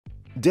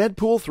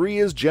Deadpool 3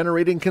 is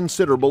generating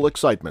considerable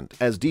excitement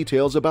as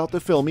details about the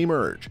film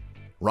emerge.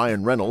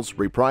 Ryan Reynolds,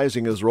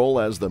 reprising his role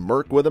as the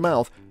Merc with a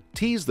mouth,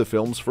 teased the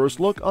film's first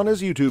look on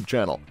his YouTube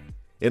channel.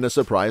 In a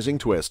surprising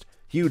twist,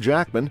 Hugh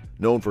Jackman,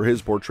 known for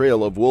his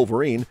portrayal of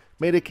Wolverine,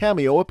 made a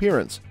cameo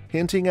appearance,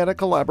 hinting at a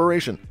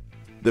collaboration.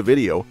 The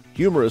video,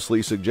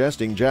 humorously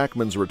suggesting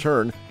Jackman's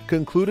return,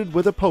 concluded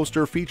with a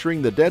poster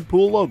featuring the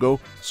Deadpool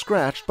logo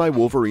scratched by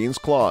Wolverine's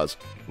claws,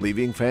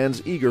 leaving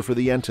fans eager for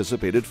the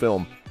anticipated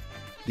film.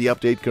 The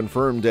update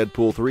confirmed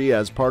Deadpool 3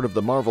 as part of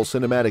the Marvel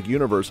Cinematic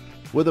Universe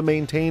with a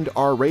maintained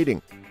R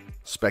rating.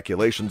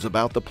 Speculations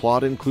about the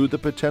plot include the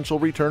potential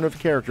return of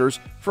characters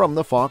from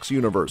the Fox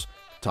universe,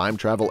 time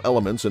travel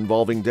elements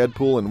involving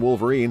Deadpool and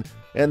Wolverine,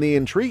 and the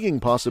intriguing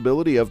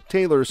possibility of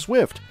Taylor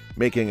Swift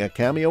making a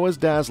cameo as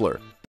Dazzler.